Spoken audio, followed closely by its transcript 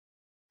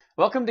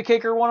Welcome to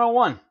Caker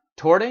 101,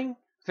 torting,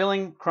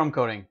 filling, crumb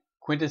coating,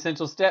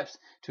 quintessential steps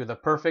to the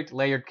perfect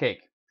layered cake.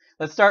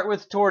 Let's start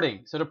with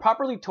torting. So to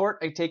properly tort,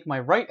 I take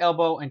my right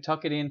elbow and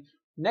tuck it in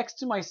next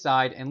to my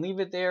side and leave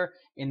it there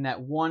in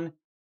that one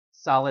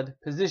solid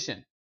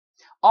position.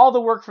 All the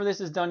work for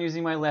this is done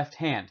using my left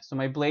hand. So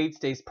my blade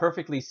stays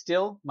perfectly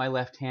still. My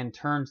left hand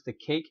turns the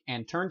cake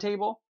and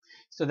turntable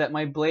so that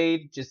my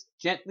blade just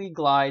gently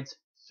glides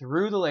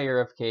through the layer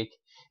of cake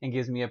and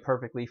gives me a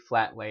perfectly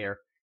flat layer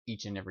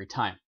each and every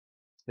time.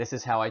 This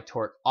is how I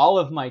tort all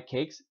of my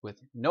cakes with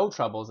no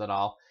troubles at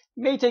all.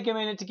 It may take a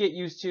minute to get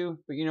used to,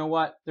 but you know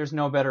what? There's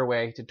no better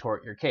way to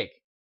tort your cake.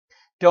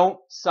 Don't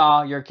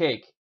saw your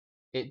cake.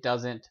 It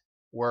doesn't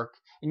work,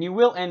 and you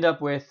will end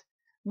up with,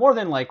 more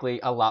than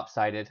likely, a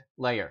lopsided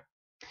layer.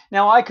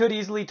 Now, I could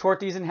easily tort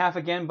these in half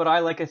again, but I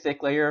like a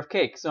thick layer of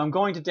cake. So I'm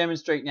going to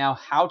demonstrate now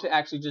how to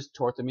actually just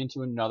tort them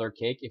into another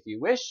cake if you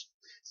wish.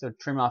 So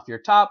trim off your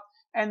top,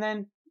 and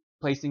then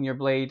placing your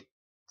blade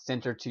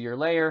center to your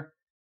layer.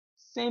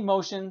 Same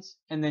motions,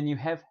 and then you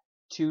have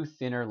two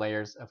thinner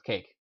layers of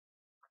cake.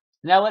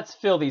 Now let's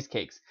fill these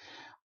cakes.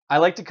 I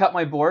like to cut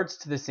my boards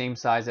to the same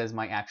size as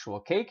my actual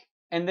cake,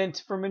 and then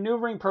for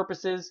maneuvering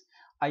purposes,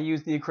 I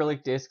use the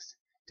acrylic discs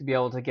to be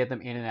able to get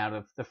them in and out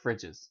of the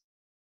fridges.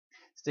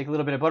 Stick a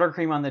little bit of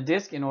buttercream on the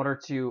disc in order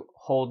to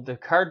hold the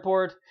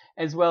cardboard,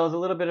 as well as a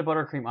little bit of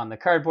buttercream on the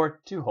cardboard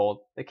to hold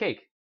the cake.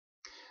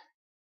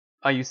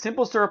 I use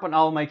simple syrup on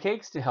all of my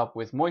cakes to help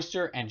with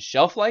moisture and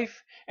shelf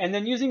life, and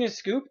then using a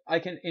scoop I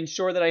can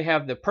ensure that I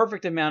have the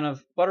perfect amount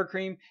of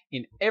buttercream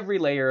in every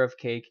layer of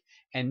cake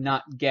and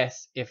not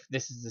guess if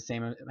this is the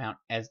same amount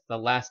as the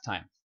last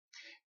time.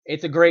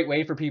 It's a great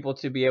way for people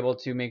to be able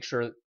to make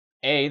sure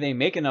A, they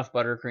make enough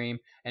buttercream,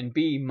 and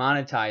B,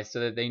 monetize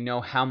so that they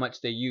know how much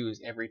they use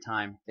every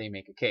time they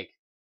make a cake.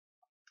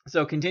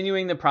 So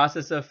continuing the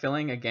process of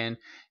filling, again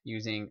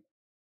using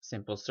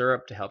simple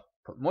syrup to help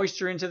put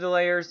moisture into the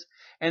layers,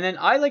 and then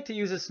I like to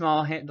use a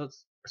small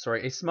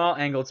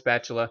angled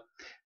spatula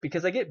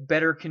because I get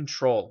better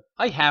control.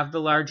 I have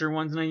the larger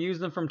ones and I use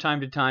them from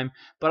time to time,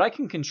 but I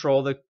can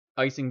control the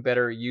icing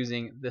better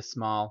using the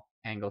small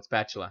angled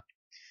spatula.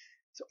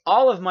 So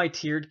all of my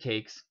tiered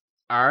cakes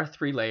are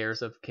 3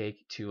 layers of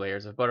cake, 2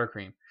 layers of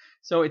buttercream.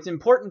 So it's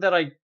important that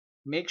I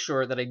make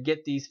sure that I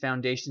get these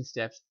foundation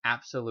steps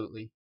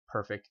absolutely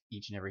perfect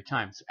each and every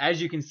time. So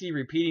as you can see,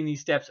 repeating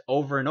these steps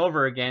over and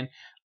over again,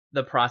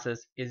 the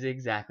process is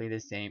exactly the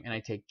same, and I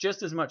take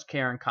just as much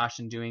care and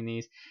caution doing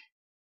these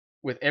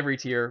with every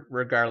tier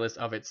regardless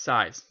of its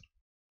size.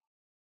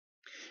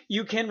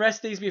 You can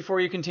rest these before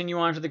you continue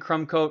on to the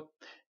crumb coat.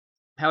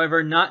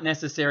 However, not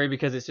necessary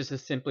because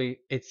it's simply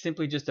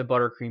just a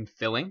buttercream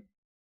filling.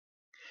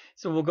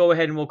 So we'll go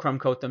ahead and we'll crumb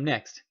coat them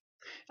next.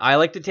 I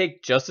like to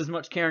take just as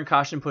much care and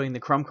caution putting the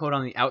crumb coat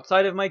on the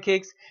outside of my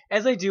cakes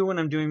as I do when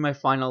I'm doing my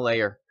final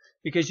layer,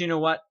 because you know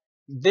what?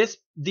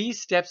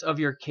 These steps of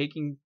your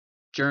caking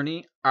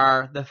journey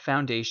are the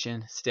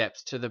foundation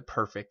steps to the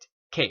perfect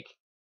cake.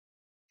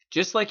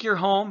 Just like your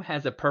home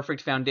has a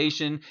perfect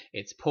foundation,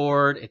 it's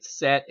poured, it's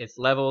set, it's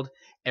leveled,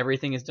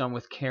 everything is done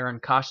with care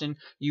and caution.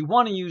 You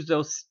want to use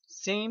that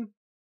same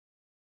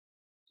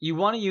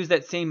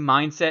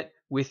mindset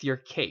with your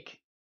cake.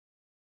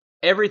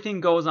 Everything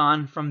goes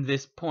on from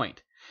this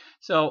point.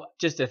 So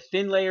just a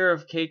thin layer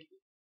of cake,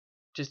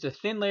 just a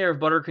thin layer of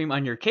buttercream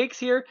on your cakes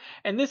here,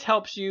 and this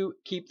helps you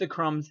keep the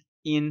crumbs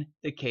in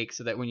the cake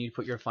so that when you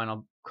put your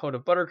final coat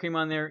of buttercream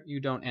on there,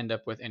 you don't end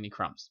up with any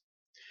crumbs.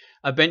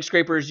 A bench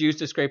scraper is used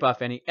to scrape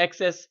off any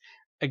excess.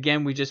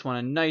 Again, we just want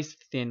a nice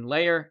thin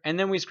layer, and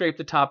then we scrape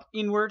the top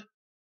inward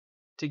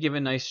to give a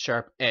nice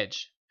sharp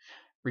edge.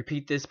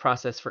 Repeat this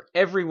process for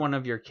every one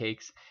of your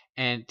cakes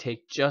and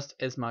take just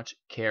as much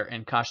care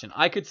and caution.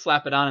 I could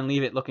slap it on and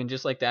leave it looking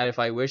just like that if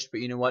I wished, but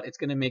you know what? It's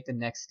going to make the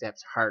next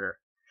steps harder.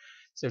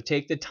 So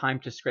take the time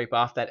to scrape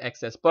off that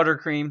excess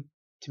buttercream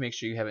to make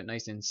sure you have it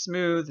nice and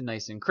smooth,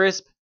 nice and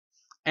crisp.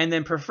 And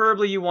then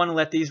preferably you want to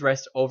let these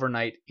rest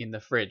overnight in the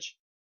fridge.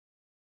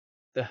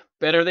 The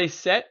better they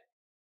set,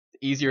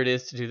 the easier it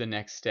is to do the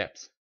next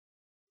steps.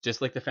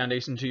 Just like the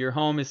foundation to your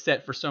home is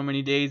set for so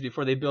many days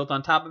before they build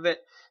on top of it,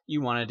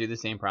 you want to do the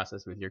same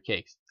process with your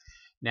cakes.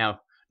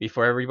 Now,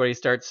 before everybody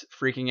starts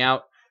freaking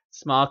out,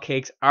 small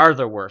cakes are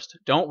the worst.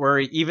 Don't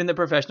worry, even the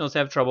professionals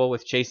have trouble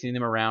with chasing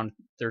them around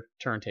their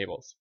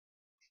turntables.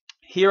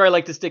 Here I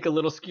like to stick a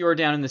little skewer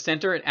down in the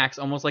center. It acts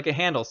almost like a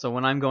handle, so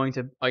when I'm going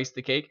to ice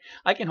the cake,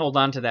 I can hold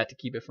on to that to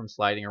keep it from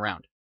sliding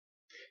around.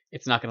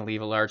 It's not going to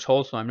leave a large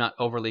hole, so I'm not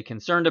overly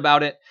concerned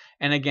about it.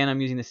 And again,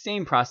 I'm using the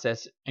same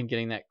process and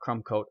getting that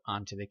crumb coat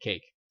onto the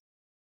cake.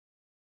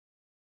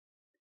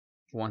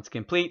 Once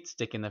complete,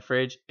 stick in the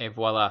fridge, et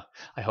voila.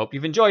 I hope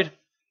you've enjoyed.